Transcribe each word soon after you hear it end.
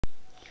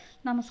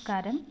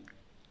നമസ്കാരം.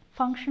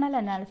 ഫങ്ഷണൽ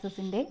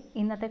അനാലിസിസിൻ്റെ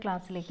ഇന്നത്തെ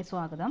ക്ലാസ്സിലേക്ക്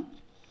സ്വാഗതം.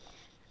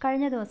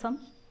 കഴിഞ്ഞ ദിവസം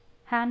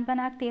ഹാൻ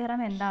ബനാക്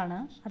തിയറം എന്താണ്,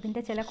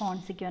 അതിൻ്റെ ചില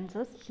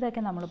കോൺസിക്വൻസസ്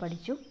ഇതൊക്കെ നമ്മൾ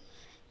പഠിച്ചു.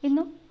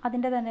 ഇന്നും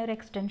അതിൻ്റെ തന്നെ ഒരു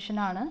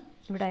എക്സ്റ്റൻഷനാണ്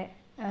ഇവിടെ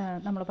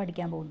നമ്മൾ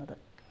പഠിക്കാൻ പോകുന്നത്.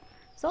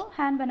 സോ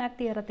ഹാൻ ബനാക്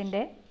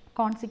തിയറത്തിൻ്റെ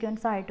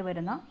കോൺസിക്വൻസ് ആയിട്ട്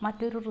വരുന്ന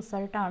മറ്റൊരു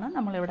റിസൾട്ടാണ്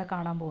നമ്മളിവിടെ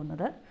കാണാൻ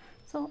പോകുന്നത്.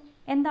 സോ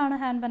എന്താണ്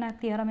ഹാൻ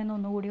ബനാക് തിയറം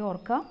എന്നൊന്നുകൂടി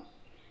ഓർക്കുക.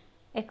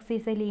 X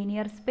is a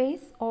linear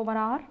space over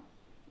R,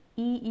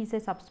 E is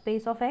a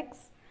subspace of X,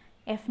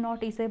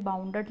 F0 is a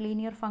bounded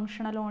linear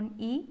functional on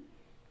E,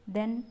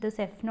 then this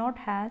F0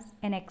 has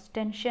an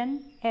extension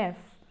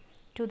F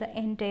to the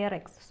entire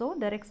X. So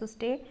there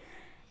exists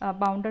a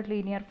bounded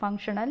linear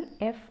functional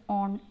F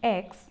on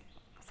X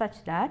such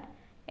that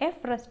F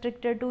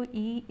restricted to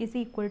E is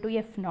equal to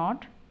F0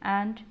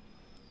 and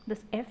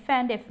this F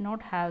and F0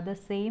 have the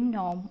same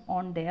norm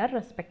on their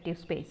respective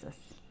spaces.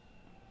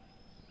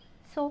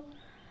 So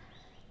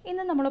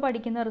ഇന്ന് നമ്മൾ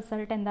പഠിക്കുന്ന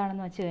result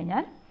എന്താണെന്ന് വെച്ച്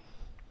കഴിഞ്ഞാൽ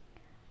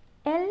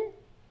L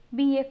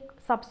be a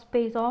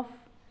subspace of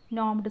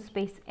normed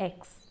space X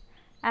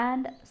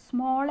and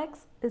small x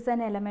is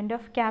an element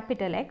of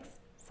capital X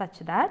such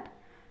that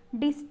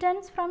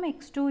distance from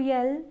X to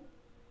L,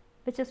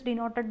 which is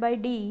denoted by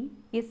D,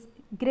 is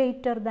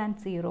greater than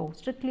 0,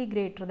 strictly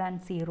greater than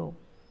 0.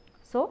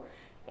 So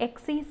X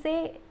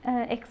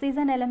is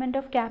an element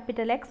of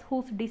capital X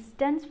whose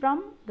distance from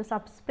the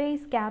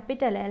subspace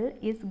capital L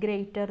is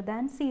greater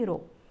than 0.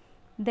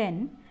 Then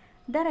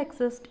there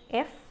exists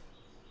F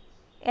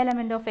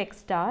element of X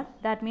star,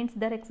 that means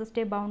there exists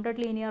a bounded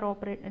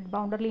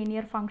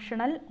linear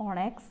functional on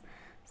X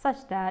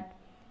such that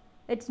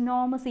its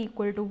norm is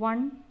equal to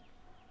 1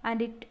 and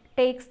it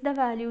takes the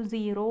value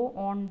 0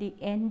 on the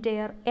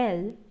entire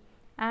L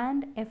and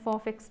f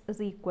of X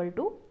is equal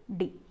to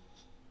D.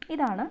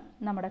 ഇതാണ്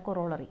നമ്മുടെ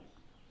corollary.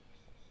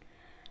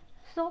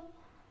 So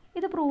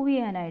ഇത് prove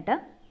ചെയ്യാനായിട്ട്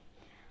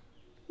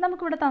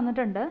നമുക്കിവിടെ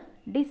തന്നിട്ടുണ്ട്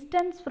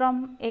distance from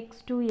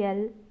X to L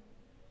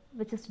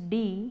which is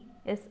D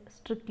is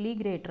strictly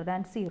greater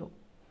than 0.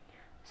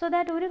 So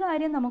that ഒരു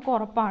കാര്യം നമുക്ക്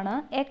ഉറപ്പാണ്,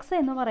 എക്സ്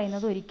എന്ന്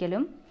പറയുന്നത്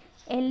ഒരിക്കലും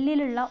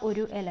എല്ലിലുള്ള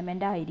ഒരു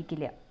എലമെൻ്റ്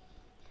ആയിരിക്കില്ല.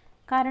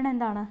 കാരണം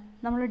എന്താണ്,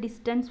 നമ്മൾ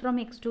distance from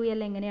X to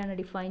L എങ്ങനെയാണ്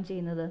ഡിഫൈൻ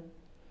ചെയ്യുന്നത്?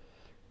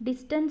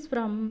 Distance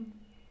from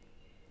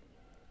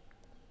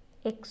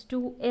x to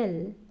L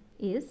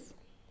is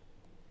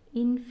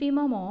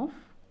infimum of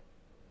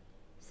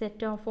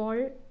set of all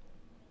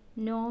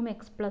norm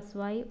x plus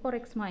y or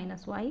x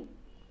minus y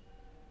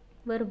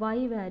where y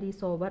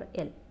varies over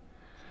L.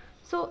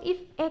 So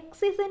if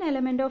x is an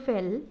element of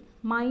L,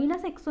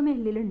 minus x ഉം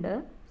L ലുണ്ട്.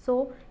 So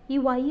ഈ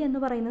y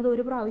എന്ന് പറയുന്നത്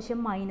ഒരു പ്രാവശ്യം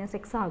minus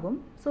X ആകും.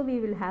 So we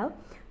will have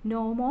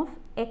Noam of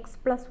X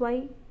plus Y,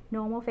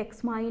 Noam of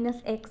X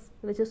minus X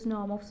which is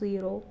Noam of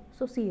 0.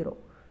 So 0.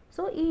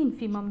 So ഈ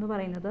infimum എന്ന്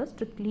പറയുന്നത്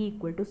സ്ട്രിക്ട്ലി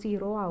ഈക്വൽ ടു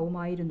 0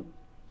 ആവുമായിരുന്നു.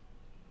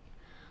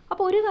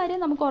 അപ്പോൾ ഒരു കാര്യം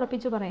നമുക്ക്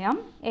ഉറപ്പിച്ച് പറയാം,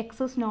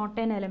 X is not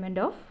N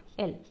element of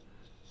L.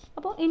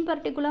 അപ്പോൾ in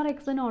particular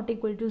X not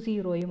equal to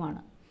 0യുമാണ്.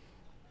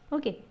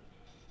 Okay,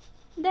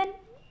 then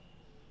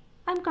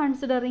I M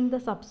considering the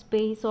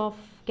subspace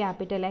of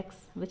capital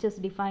X which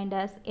is defined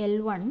as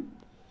L1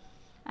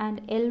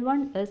 and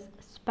L1 is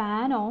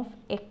span of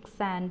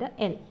X and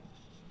L.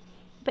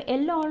 ഇപ്പോൾ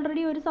L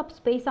already ഒരു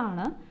subspace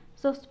ആണ്.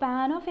 So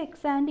span of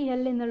X and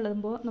L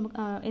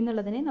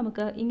എന്നുള്ളതിനെ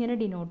നമുക്ക് ഇങ്ങനെ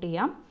denote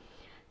ചെയ്യാം.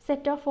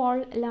 Set of all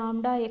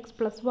lambda X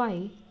plus Y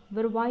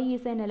where y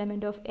is an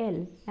element of L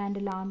and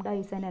lambda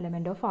is an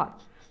element of R.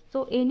 So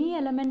any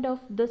element of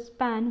this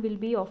span will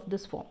be of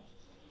this form.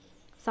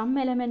 Some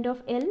element of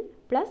L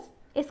plus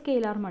a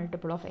scalar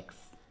multiple of x.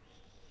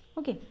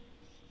 Okay.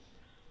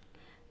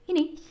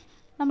 ഇനി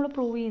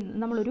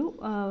നമ്മളൊരു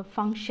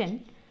function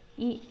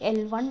ഈ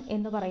L1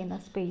 എന്ന് പറയുന്ന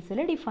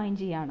സ്പേസിൽ define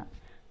ചെയ്യാണ്.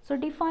 So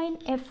define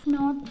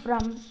f0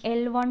 from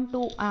L1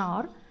 to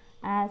R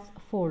as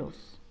follows.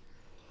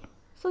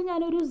 So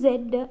ഞാനൊരു z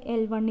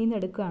L1 നിന്ന്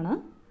എടുക്കുകയാണ്.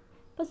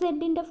 അപ്പോൾ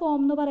z-ൻ്റെ ഫോം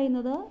എന്ന്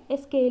പറയുന്നത് A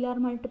scalar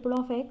multiple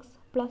of X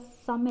plus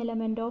some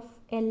element of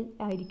L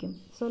ആയിരിക്കും.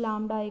 So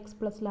lambda X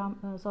plus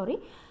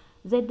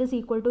z is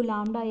equal to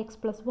lambda x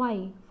plus y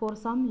for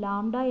some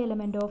lambda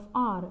element of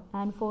R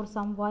and for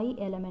some y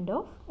element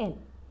of L.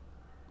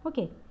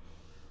 Okay.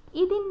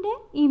 ഇതിൻ്റെ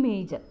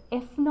image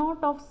f0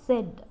 of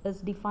z is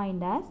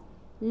defined as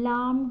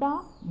lambda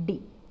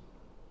d,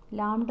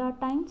 lambda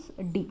times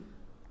d.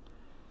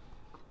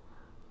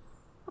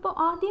 അപ്പോൾ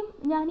ആദ്യം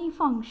ഞാൻ ഈ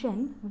function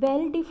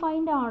well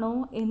defined ആണോ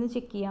എന്ന്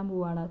check ചെയ്യാൻ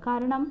പോവുകയാണ്.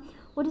 കാരണം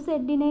ഒരു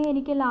സെഡിനെ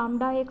എനിക്ക്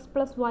ലാംഡ എക്സ്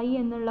പ്ലസ് വൈ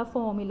എന്നുള്ള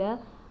ഫോമിൽ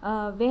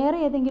വേറെ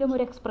ഏതെങ്കിലും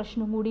ഒരു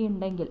എക്സ്പ്രഷനും കൂടി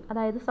ഉണ്ടെങ്കിൽ,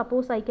 അതായത്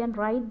suppose I can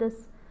write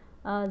this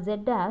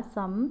Z as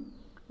some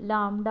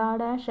lambda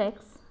dash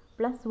X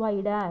plus Y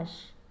dash,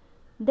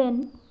 then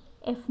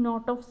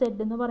f0 of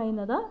Z എന്ന്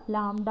പറയുന്നത്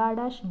ലാംഡ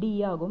ഡാഷ് ഡി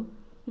ആകും.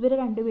 ഇവർ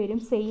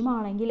രണ്ടുപേരും സെയിം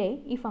ആണെങ്കിലേ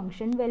ഈ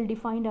ഫംഗ്ഷൻ വെൽ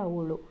ഡിഫൈൻഡ്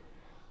ആവുകയുള്ളൂ.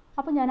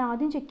 അപ്പോൾ ഞാൻ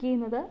ആദ്യം ചെക്ക്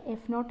ചെയ്യുന്നത്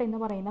f0 എന്ന്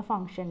പറയുന്ന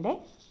ഫംഗ്ഷൻ്റെ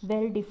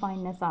വെൽ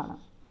ഡിഫൈൻഡ്നെസ് ആണ്.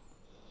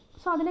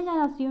 സോ അതിനെ ഞാൻ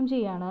അസ്യൂം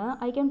ചെയ്യാണ്,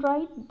 I can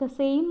write the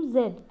same z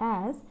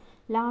as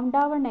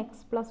lambda 1x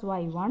plus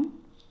y1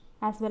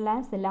 as well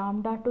as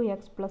lambda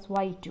 2x plus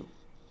y2.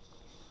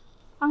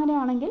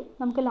 അങ്ങനെയാണെങ്കിൽ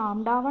നമുക്ക്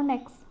lambda 1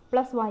 X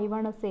plus Y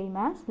 1 same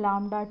as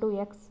lambda 2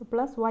 X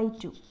plus Y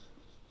 2.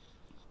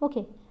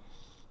 Okay,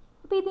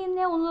 അപ്പോൾ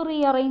ഇതിനെ ഒന്ന്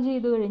rearrange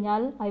ചെയ്ത്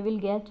കഴിഞ്ഞാൽ I will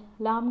get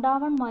lambda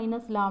 1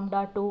 minus lambda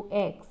 2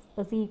 X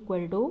is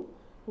equal to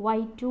Y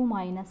 2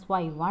 minus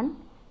Y 1.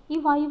 ഈ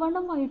Y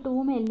 1ഉം Y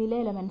 2ഉം എല്ലിലെ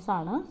elements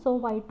ആണ്. So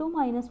Y 2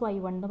 minus Y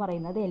 1 എന്ന്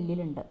പറയുന്നത്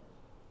എല്ലിലുണ്ട്.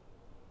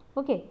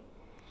 Okay,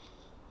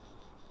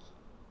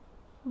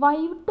 Y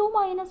 2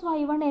 minus Y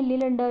 1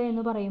 എല്ലിലുണ്ട്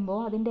എന്ന് പറയുമ്പോൾ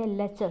അതിൻ്റെ L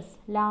H S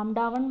lambda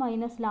 1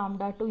 minus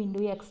lambda 2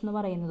 into X എന്ന്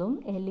പറയുന്നതും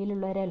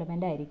എല്ലിലുള്ള ഒരു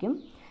എലമെൻ്റ് ആയിരിക്കും.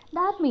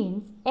 That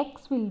means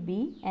X will be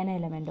N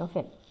element of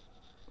L.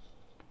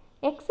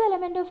 X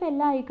element of L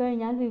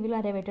ആയിക്കഴിഞ്ഞാൽ we will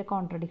arrive A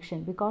contradiction.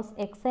 Because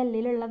X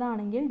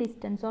എല്ലിലുള്ളതാണെങ്കിൽ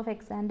distance of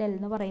X and L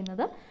എന്ന്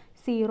പറയുന്നത്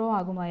 0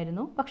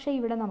 ആകുമായിരുന്നു. പക്ഷേ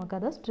ഇവിടെ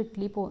നമുക്കത്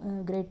സ്ട്രിക്ട്ലി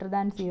ഗ്രേറ്റർ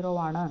ദാൻ 0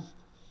 ആണ്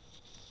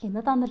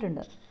എന്ന്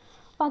തന്നിട്ടുണ്ട്.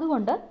 അപ്പോൾ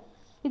അതുകൊണ്ട്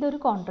ഇതൊരു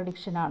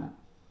കോൺട്രഡിക്ഷനാണ്.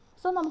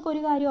 സോ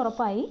നമുക്കൊരു കാര്യം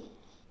ഉറപ്പായി,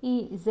 ഈ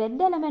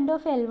സെഡ് എലമെൻറ്റ്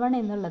ഓഫ് L1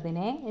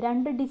 എന്നുള്ളതിനെ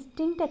രണ്ട്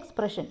ഡിസ്റ്റിങ്ക്റ്റ്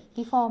എക്സ്പ്രഷൻ,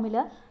 ഈ ഫോമിൽ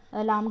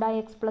ലാംഡ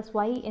എക്സ് പ്ലസ്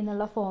വൈ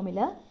എന്നുള്ള ഫോമിൽ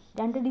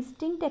രണ്ട്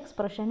ഡിസ്റ്റിങ്ക്റ്റ്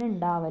എക്സ്പ്രഷൻ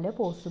ഉണ്ടാവൽ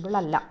പോസിബിൾ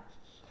അല്ല.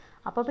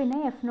 അപ്പോൾ പിന്നെ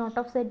എഫ് നോട്ട്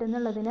ഓഫ് സെഡ്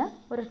എന്നുള്ളതിന്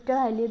ഒരൊറ്റ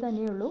വാല്യൂ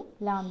തന്നെയുള്ളൂ,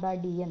 ലാംഡ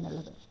ഡി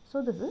എന്നുള്ളത്. So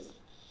this is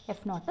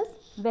F not is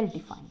well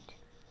defined.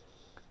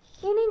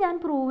 ഇനി ഞാൻ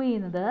പ്രൂവ്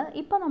ചെയ്യുന്നത്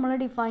ഇപ്പോൾ നമ്മൾ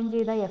ഡിഫൈൻ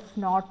ചെയ്ത എഫ്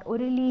നോട്ട്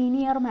ഒരു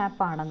ലീനിയർ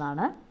മാപ്പ്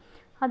ആണെന്നാണ്.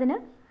 അതിന്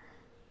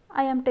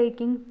I am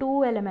taking two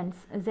elements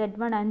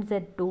z1 and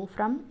z2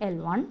 from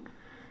L1.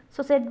 So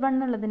z1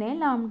 എന്നുള്ളതിനെ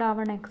ലാംഡ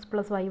 1 എക്സ്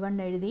പ്ലസ് വൈ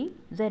 1 എഴുതി,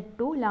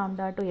 z2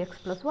 lambda 2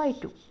 X plus Y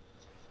 2.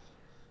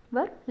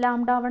 where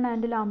lambda 1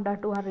 and lambda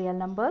 2 are real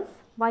numbers,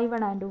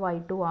 y1 and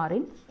y2 are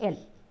in L.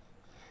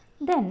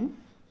 Then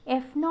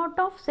f naught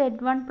of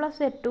z1 plus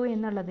z2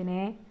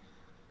 എന്നുള്ളതിനെ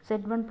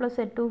z1 plus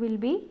z2 will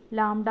be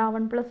lambda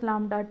 1 plus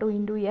lambda 2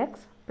 into x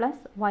plus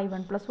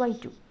y1 plus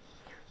y2.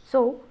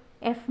 So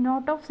f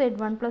naught of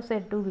z1 plus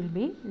z2 will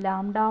be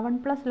lambda 1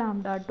 plus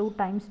lambda 2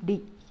 times d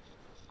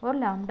or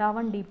lambda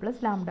 1 d plus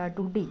lambda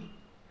 2 d.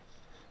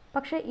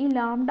 പക്ഷേ ഈ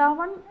lambda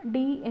 1 d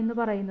എന്ന്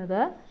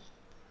പറയുന്നത്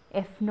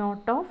f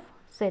naught of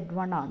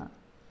z1 ആണ്.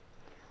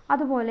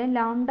 അതുപോലെ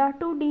lambda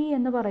 2 d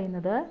എന്ന്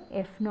പറയുന്നത്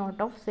f naught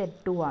of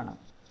z2 ആണ്.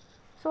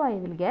 So I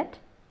will get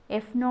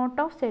f naught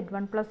of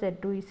z1 plus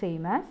z2 is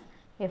same as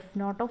f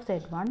naught of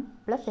z1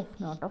 plus f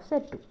naught of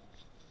z2.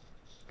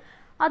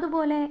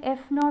 അതുപോലെ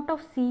f naught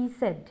of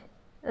cz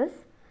is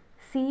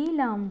c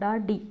lambda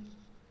d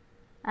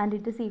and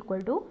it is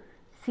equal to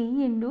c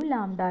into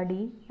lambda d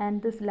and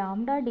this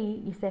lambda d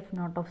is f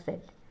naught of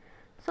z.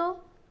 So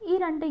ഈ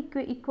രണ്ട്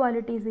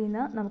ഇക്വാലിറ്റീസിൽ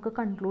നിന്ന് നമുക്ക്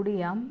conclude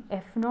ചെയ്യാം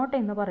F not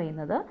എന്ന്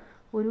പറയുന്നത്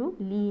ഒരു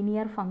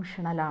linear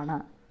ഫങ്ഷണലാണ്.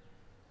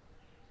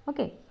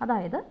 Okay,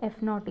 അതായത്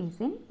F not is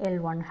in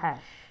L1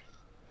 hash.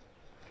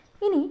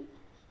 ഇനി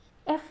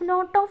എഫ്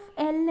നോട്ട് ഓഫ്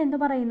എൽ എന്ന്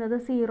പറയുന്നത്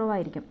 0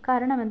 ആയിരിക്കും.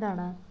 കാരണം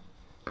എന്താണ്?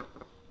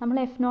 നമ്മൾ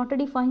എഫ് നോട്ട്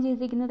ഡിഫൈൻ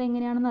ചെയ്തിരിക്കുന്നത്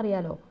എങ്ങനെയാണെന്ന്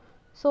അറിയാലോ.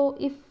 സോ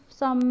ഇഫ്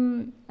സം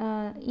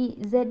ഈ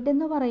സെഡ്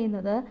എന്ന്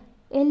പറയുന്നത്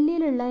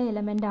എല്ലിലുള്ള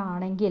എലമെൻ്റ്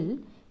ആണെങ്കിൽ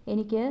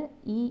എനിക്ക്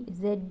ഈ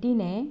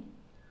സെഡിനെ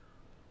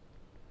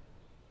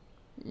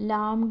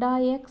ലാംഡ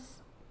എക്സ്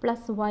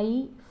പ്ലസ് വൈ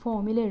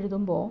ഫോമിൽ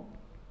എഴുതുമ്പോൾ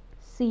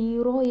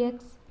 0x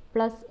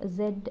പ്ലസ്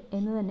സെഡ്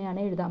എന്ന് തന്നെയാണ്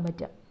എഴുതാൻ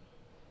പറ്റുക.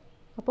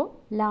 അപ്പോൾ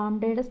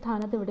ലാംഡയുടെ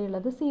സ്ഥാനത്ത്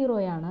ഇവിടെയുള്ളത് 0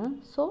 ആണ്.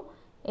 So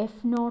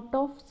F not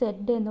of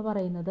Z എന്ന്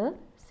പറയുന്നത്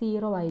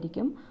 0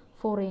 ആയിരിക്കും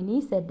for any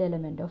z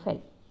element of L.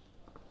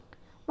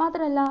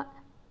 മാത്രമല്ല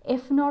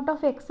എഫ് നോട്ട്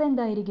ഓഫ് എക്സ്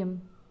എന്തായിരിക്കും?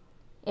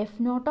 എഫ്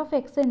നോട്ട് ഓഫ്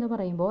എക്സ് എന്ന്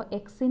പറയുമ്പോൾ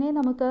എക്സിനെ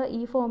നമുക്ക്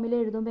ഈ ഫോമിൽ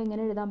എഴുതുമ്പോൾ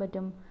എങ്ങനെ എഴുതാൻ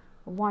പറ്റും?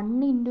 1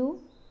 ഇൻറ്റു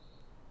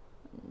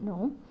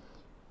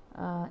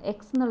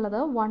എക്സ് എന്നുള്ളത്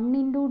 1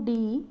 ഇൻറ്റു ഡി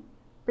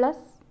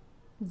പ്ലസ്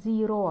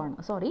 0 ആണ്.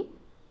 സോറി,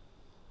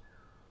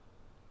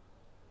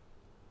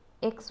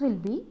 എക്സ് വിൽ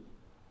ബി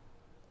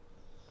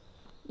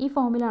ഈ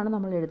ഫോമിലാണ്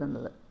നമ്മൾ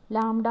എഴുതുന്നത്,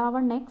 lambda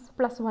 1 X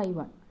plus Y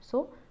 1. So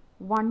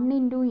 1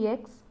 into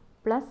x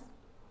plus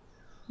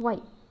y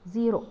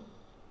 0.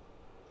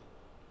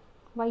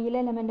 വൈയിലെ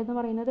element എന്ന്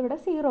പറയുന്നത് ഇവിടെ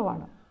 0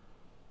 ആണ്.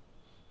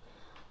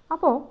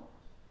 അപ്പോൾ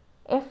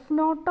എഫ്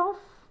നോട്ട്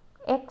ഓഫ്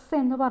എക്സ്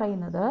എന്ന്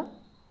പറയുന്നത്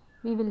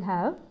we will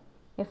have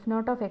F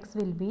not of X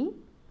will be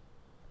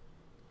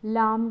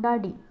lambda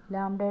D.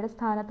 ലാംഡയുടെ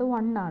സ്ഥാനത്ത്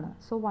 1 ആണ്.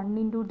 So 1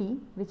 into D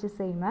which is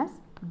same as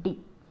D.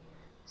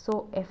 So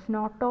F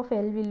not of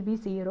L will be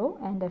 0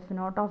 and F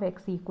not of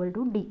X equal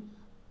to D.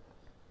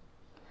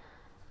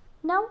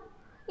 Now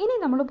ഇനി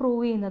നമ്മൾ prove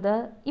ചെയ്യുന്നത്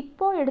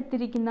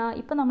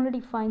ഇപ്പോൾ നമ്മൾ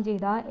define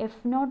ചെയ്ത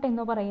F not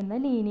എന്ന് പറയുന്ന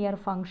ലീനിയർ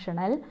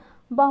ഫങ്ഷണൽ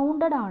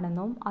ബൗണ്ടഡ്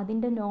ആണെന്നും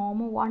അതിൻ്റെ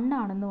നോം 1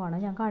 ആണെന്നുമാണ്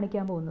ഞാൻ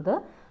കാണിക്കാൻ പോകുന്നത്.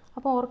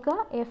 അപ്പോൾ ഓർക്കുക,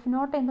 എഫ്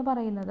നോട്ട് എന്ന്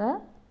പറയുന്നത്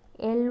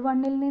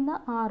L1ൽ നിന്ന്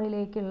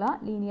Rലേക്കുള്ള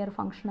ലീനിയർ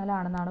ഫങ്ഷണൽ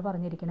ആണെന്നാണ്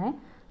പറഞ്ഞിരിക്കുന്നത്.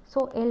 സോ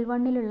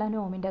L1ലുള്ള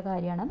നോമിൻ്റെ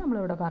കാര്യമാണ്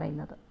നമ്മളിവിടെ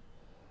പറയുന്നത്.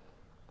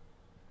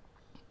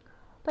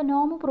 അപ്പോൾ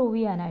നോം പ്രൂവ്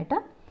ചെയ്യാനായിട്ട്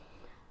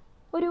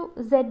ഒരു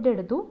z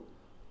എടുത്തു,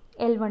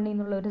 L1ൽ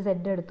നിന്നുള്ള ഒരു z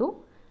എടുത്തു.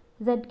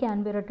 z can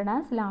be written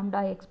as lambda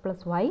x plus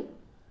y.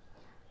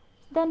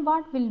 Then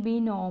what will be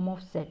norm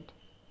of z?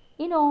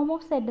 ഈ norm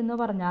of z എന്ന്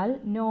പറഞ്ഞാൽ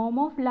norm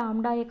of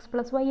lambda x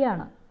plus y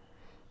ആണ്.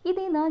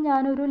 ഇതിൽ നിന്ന്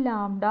ഞാനൊരു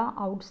ലാംഡ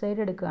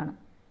ഔട്ട്സൈഡ് എടുക്കുകയാണ്.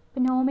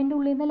 ഇപ്പം നോമിൻ്റെ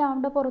ഉള്ളിൽ നിന്ന്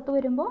ലാംഡ പുറത്ത്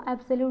വരുമ്പോൾ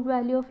അബ്സല്യൂട്ട്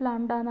വാല്യൂ ഓഫ്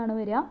ലാംഡ എന്നാണ്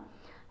വരിക.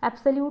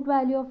 Absolute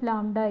value of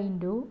lambda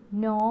into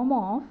Noam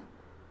of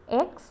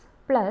X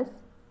plus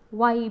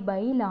Y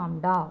by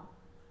lambda.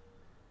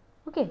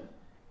 Okay,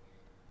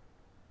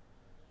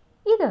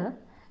 ഇത്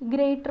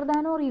greater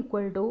than or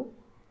equal to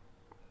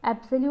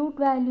absolute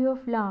value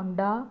of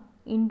lambda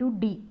into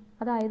D.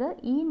 അതായത്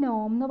ഈ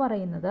നോം എന്ന്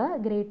പറയുന്നത്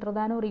greater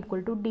than or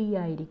equal to D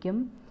ആയിരിക്കും.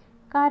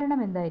 കാരണം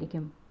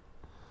എന്തായിരിക്കും?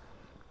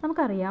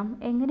 നമുക്കറിയാം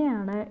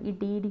എങ്ങനെയാണ് ഈ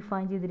ഡി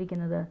ഡിഫൈൻ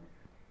ചെയ്തിരിക്കുന്നത്.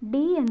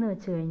 ഡി എന്ന്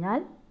വെച്ച്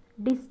കഴിഞ്ഞാൽ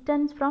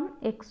distance from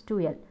X to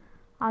L,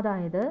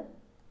 അതായത്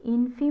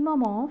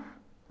infimum of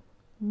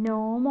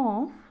Noam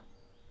of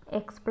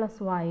X plus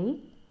Y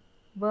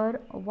where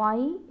Y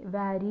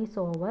varies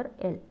over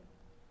L.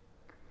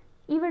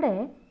 ഇവിടെ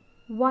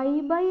വൈ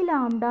ബൈ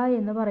ലാംഡ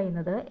എന്ന്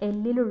പറയുന്നത്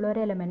എല്ലിലുള്ള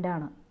ഒരു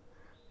എലമെൻ്റാണ്.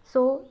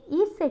 സോ ഈ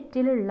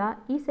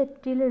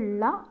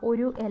സെറ്റിലുള്ള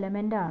ഒരു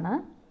എലമെൻ്റാണ്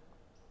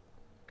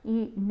ഈ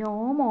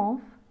നോം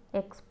of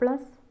X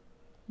plus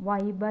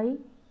Y by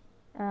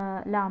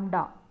lambda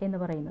എന്ന്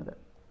പറയുന്നത്.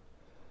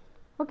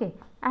 Okay,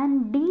 and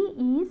D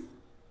is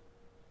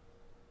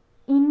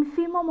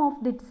infimum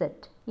of ദിറ്റ്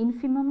set.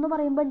 Infimum എന്ന്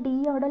പറയുമ്പോൾ ഡി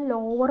അവിടെ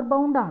lower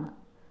ബൗണ്ടാണ്.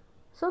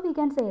 So we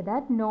can say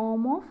that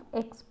Noam of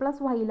X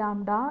plus Y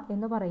lambda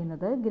എന്ന്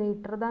പറയുന്നത്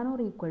greater than or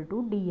equal to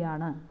D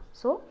ആണ്.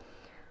 So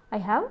I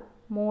have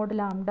mode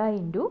lambda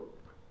into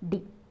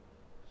D.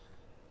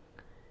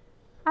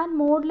 And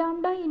mode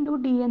lambda into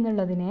D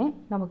എന്നുള്ളതിനെ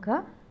നമുക്ക്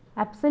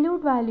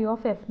absolute value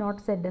of F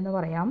not Z എന്ന്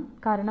പറയാം.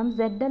 കാരണം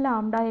Z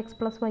lambda X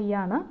plus Y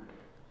ആണ്.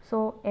 So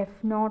F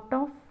not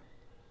of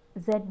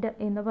Z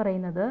എന്ന്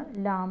പറയുന്നത്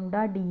lambda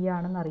D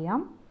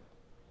ആണെന്നറിയാം.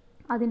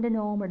 അതിൻ്റെ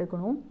നോം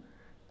എടുക്കണു.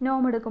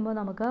 നോം എടുക്കുമ്പോൾ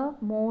നമുക്ക്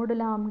mode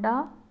lambda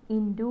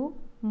into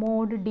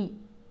mode D.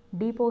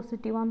 D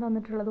പോസിറ്റീവാന്ന്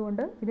തന്നിട്ടുള്ളത്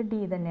കൊണ്ട് ഇത് ഡി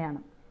തന്നെയാണ്.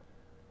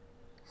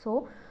 So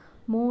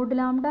mode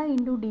lambda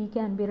into D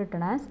can be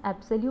written as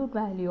absolute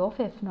value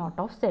of F not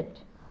of Z.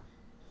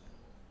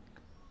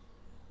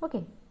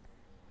 Okay,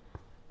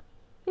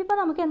 ഇപ്പോൾ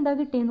നമുക്ക് എന്താ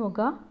കിട്ടിയെന്ന്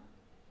നോക്കുക.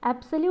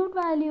 Absolute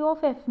value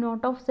of F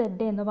not of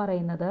Z എന്ന്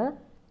പറയുന്നത്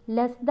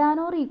less than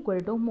or equal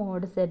to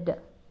mode Z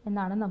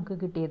എന്നാണ് നമുക്ക്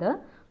കിട്ടിയത്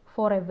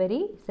for every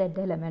Z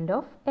element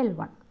of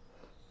L1.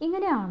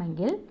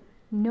 ഇങ്ങനെയാണെങ്കിൽ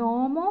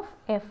നോം of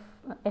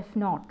F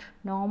not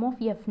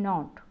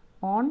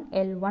on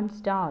L1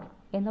 star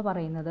എന്ന്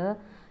പറയുന്നത്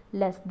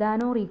less than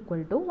or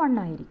equal to 1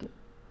 ആയിരിക്കും.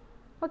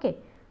 Okay,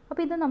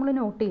 അപ്പോൾ ഇത് നമ്മൾ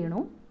നോട്ട്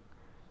ചെയ്യണു.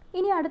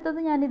 ഇനി അടുത്തത്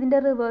ഞാൻ ഇതിൻ്റെ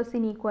റിവേഴ്സ്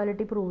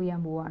ഇനീക്വാലിറ്റി പ്രൂവ്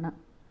ചെയ്യാൻ പോവുകയാണ്.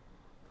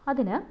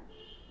 അതിന്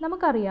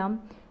നമുക്കറിയാം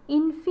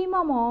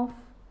infimum of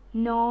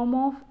Noam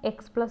of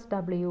X plus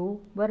W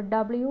were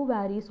W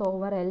varies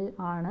over L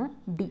ആണ്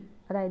ഡി.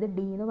 അതായത്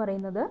ഡി എന്ന്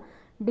പറയുന്നത്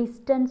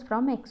distance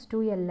from X to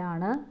L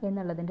ആണ്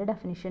എന്നുള്ളതിൻ്റെ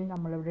ഡെഫിനിഷൻ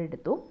നമ്മളിവിടെ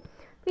എടുത്തു.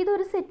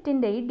 ഇതൊരു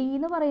സെറ്റിൻ്റെ, ഈ ഡി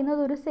എന്ന്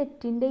പറയുന്നത് ഒരു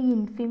സെറ്റിൻ്റെ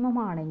ഇൻഫിമം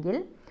ആണെങ്കിൽ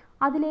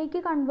അതിലേക്ക്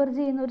കൺവെർജ്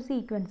ചെയ്യുന്ന ഒരു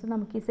സീക്വൻസ്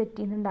നമുക്ക് ഈ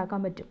സെറ്റിൽ നിന്ന്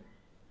ഉണ്ടാക്കാൻ പറ്റും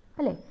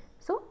അല്ലേ.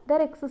 So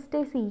there exist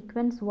A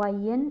sequence Y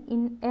N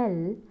in L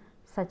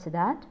such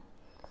that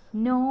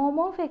Noam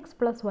of X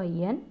plus Y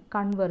N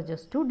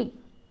converges to D.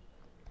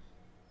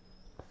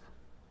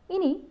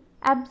 ഇനി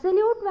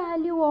absolute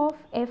value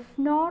of F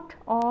not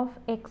of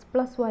X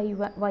plus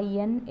Y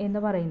N എന്ന്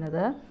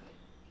പറയുന്നത്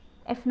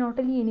F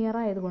not linear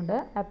ആയതുകൊണ്ട്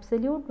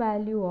absolute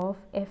value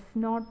of F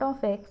not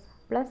of X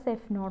plus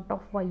F not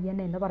of Y N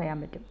എന്ന് പറയാൻ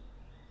പറ്റും.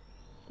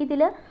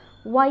 ഇതിൽ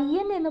Y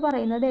N എന്ന്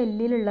പറയുന്നത്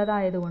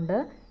എല്ലിലുള്ളതായതുകൊണ്ട്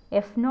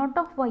F not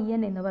of Y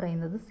N എന്ന്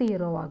പറയുന്നത്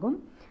 0 ആകും.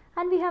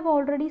 And we have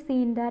already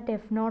scene that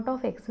F not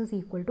of X is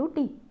equal to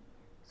T.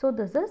 So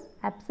this is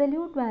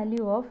absolute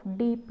value of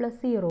D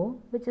plus 0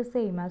 which is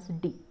same as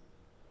D.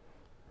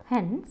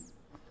 Hence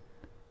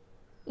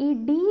ഈ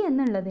D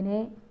എന്നുള്ളതിനെ,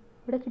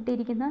 ഇവിടെ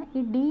കിട്ടിയിരിക്കുന്ന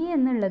ഈ D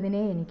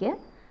എന്നുള്ളതിനെ എനിക്ക്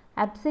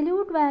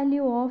absolute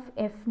value of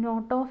F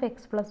not of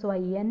X plus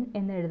Y N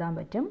എന്ന് എഴുതാൻ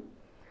പറ്റും.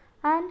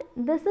 And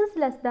this is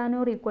less than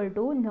or equal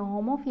to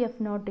Noam of F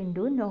naught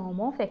into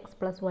Noam of X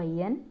plus Y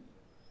N.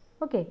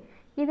 Okay,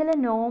 ഇതിൽ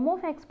നോം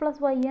of X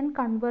plus Y N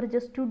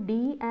converges to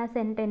D as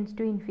an tense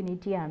to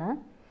infinity ആണ്.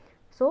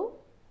 So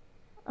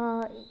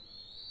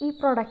ഈ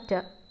product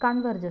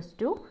converges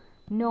to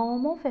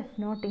norm of f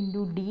naught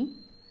into d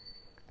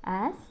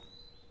as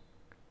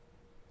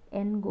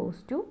n goes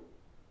to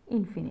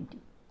infinity.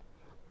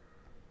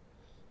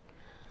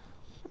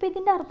 അപ്പോൾ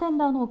ഇതിൻ്റെ അർത്ഥം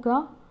എന്താണെന്ന് നോക്കുക.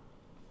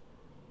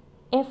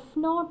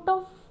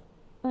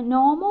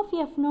 norm of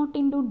f naught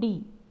into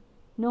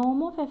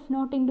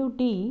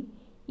d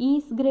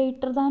is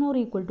greater than or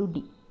equal to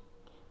d.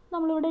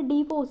 നമ്മളിവിടെ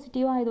d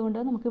positive ആയതുകൊണ്ട്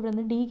നമുക്ക് ഇവിടെ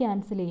നിന്ന് d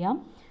ക്യാൻസൽ ചെയ്യാം.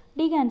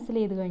 d ക്യാൻസൽ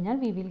ചെയ്ത് കഴിഞ്ഞാൽ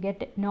we will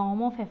get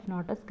norm of f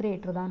naught is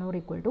greater than or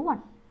equal to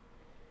 1.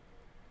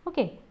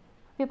 Okay,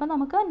 ഇപ്പോൾ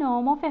നമുക്ക്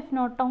നോം of F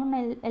not on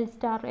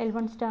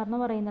L1 star എന്ന്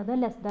പറയുന്നത്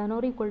less than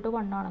or equal to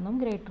 1 ആണെന്നും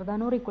greater than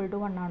or equal to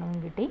 1 ആണെന്നും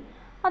കിട്ടി.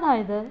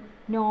 അതായത്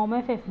നോം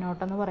ഓഫ് എഫ്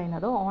നോട്ട് എന്ന്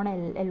പറയുന്നത് on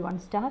L1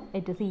 star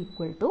it is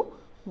equal to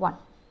 1.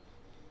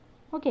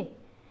 Okay,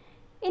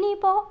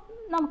 ഇനിയിപ്പോൾ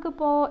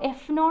നമുക്കിപ്പോൾ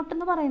എഫ് നോട്ട്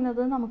എന്ന് പറയുന്നത്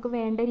നമുക്ക്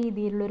വേണ്ട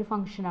രീതിയിലുള്ളൊരു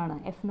ഫംഗ്ഷനാണ്.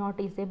 F not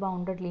is A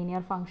bounded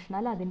linear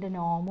functional. അതിൻ്റെ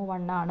നോമ്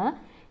 1 ആണ്.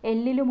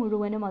 എല്ലിൽ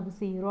മുഴുവനും അത്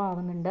 0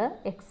 ആവുന്നുണ്ട്.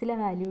 എക്സിലെ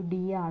വാല്യൂ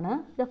ഡി ആണ്.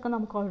 ഇതൊക്കെ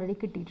നമുക്ക് ഓൾറെഡി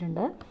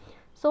കിട്ടിയിട്ടുണ്ട്.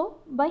 So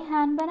by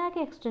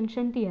ഹാൻ-ബനാക്ക്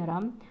extension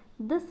theorem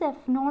this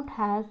F not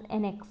has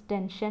N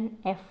extension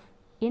F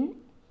in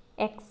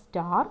X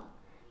star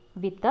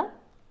with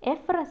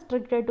F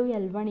restricted to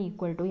L1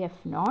 equal to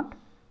F not.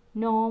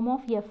 Noam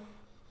of F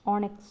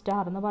on X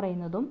star എന്ന്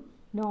പറയുന്നതും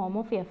നോം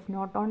of F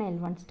not on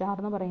L1 star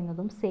എന്ന്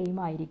പറയുന്നതും same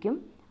ആയിരിക്കും.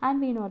 And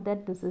we know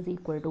that this is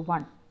equal to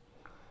 1.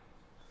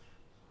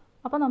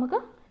 അപ്പോൾ നമുക്ക്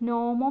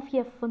നോം of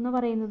F എന്ന്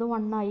പറയുന്നത്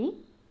 1 ആയി.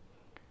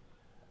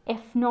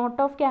 F not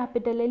of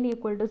capital L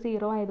equal to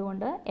 0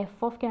 ആയതുകൊണ്ട് എഫ്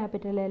ഓഫ്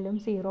ക്യാപിറ്റൽ എല്ലും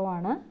 0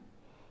 ആണ്.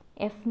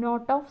 F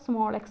not of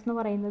small X എന്ന്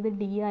പറയുന്നത്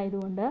ഡി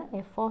ആയതുകൊണ്ട്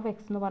എഫ് ഓഫ്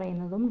എക്സ് എന്ന്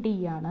പറയുന്നതും ഡി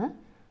ആണ്.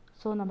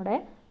 സോ നമ്മുടെ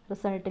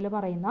റിസൾട്ടിൽ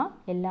പറയുന്ന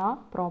എല്ലാ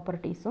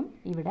പ്രോപ്പർട്ടീസും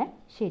ഇവിടെ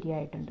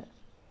ശരിയായിട്ടുണ്ട്.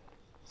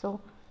 സോ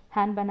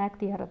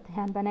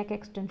ഹാൻ-ബനാക്ക്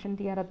എക്സ്റ്റൻഷൻ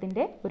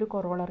തിയറത്തിൻ്റെ ഒരു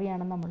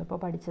കൊറോളറിയാണ് നമ്മളിപ്പോൾ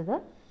പഠിച്ചത്.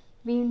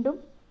 വീണ്ടും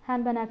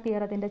ഹാൻ-ബനാക്ക്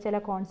തിയറത്തിൻ്റെ ചില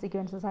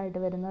കോൺസിക്വൻസസ് ആയിട്ട്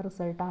വരുന്ന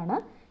റിസൾട്ടാണ്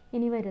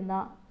ഇനി വരുന്ന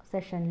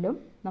സെഷനിലും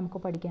നമുക്ക്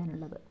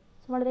പഠിക്കാനുള്ളത്.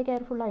 സോ വളരെ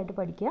കെയർഫുള്ളായിട്ട്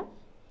പഠിക്കുക.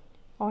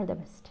 All the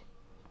best.